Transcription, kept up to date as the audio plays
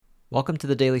Welcome to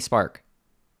the Daily Spark.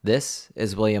 This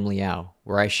is William Liao,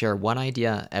 where I share one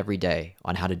idea every day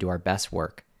on how to do our best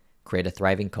work, create a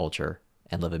thriving culture,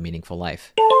 and live a meaningful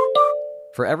life.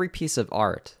 For every piece of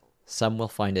art, some will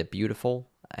find it beautiful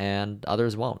and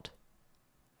others won't.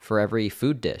 For every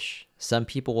food dish, some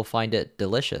people will find it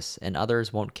delicious and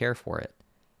others won't care for it.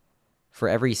 For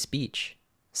every speech,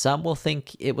 some will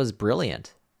think it was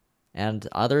brilliant and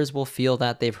others will feel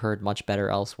that they've heard much better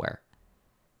elsewhere.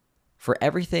 For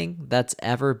everything that's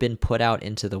ever been put out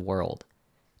into the world,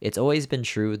 it's always been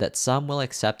true that some will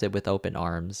accept it with open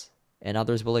arms and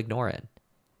others will ignore it.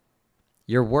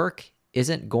 Your work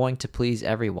isn't going to please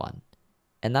everyone,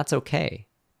 and that's okay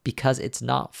because it's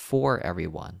not for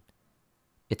everyone.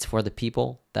 It's for the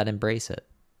people that embrace it.